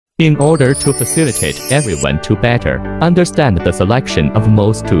In order to facilitate everyone to better understand the selection of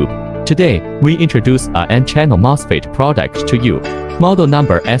MOS tube, today we introduce a N-channel MOSFET product to you. Model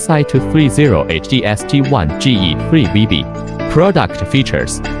number SI2308DS-T1-GE3 Product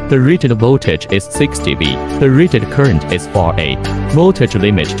features: the rated voltage is 60 V, the rated current is 4A, voltage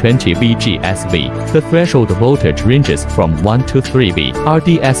limit 20 VGSV, the threshold voltage ranges from 1 to 3 V,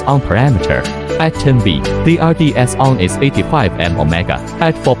 RDS on parameter. At 10 V, the RDS on is 85 mΩ,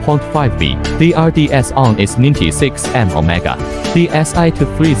 at 4.5 V, the RDS on is 96 mΩ. The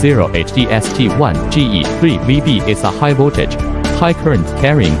SI2308DS-T1-GE3 is a high voltage, high current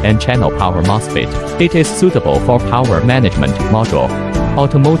carrying N-channel power MOSFET. It is suitable for power management module,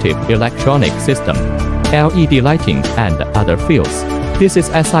 automotive electronic system, LED lighting, and other fields. This is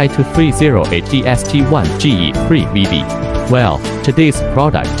SI2308DS-T1-GE3. Well, today's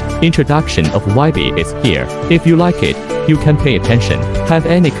product introduction of YB is here. If you like it, you can pay attention. Have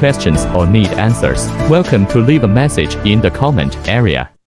any questions or need answers? Welcome to leave a message in the comment area.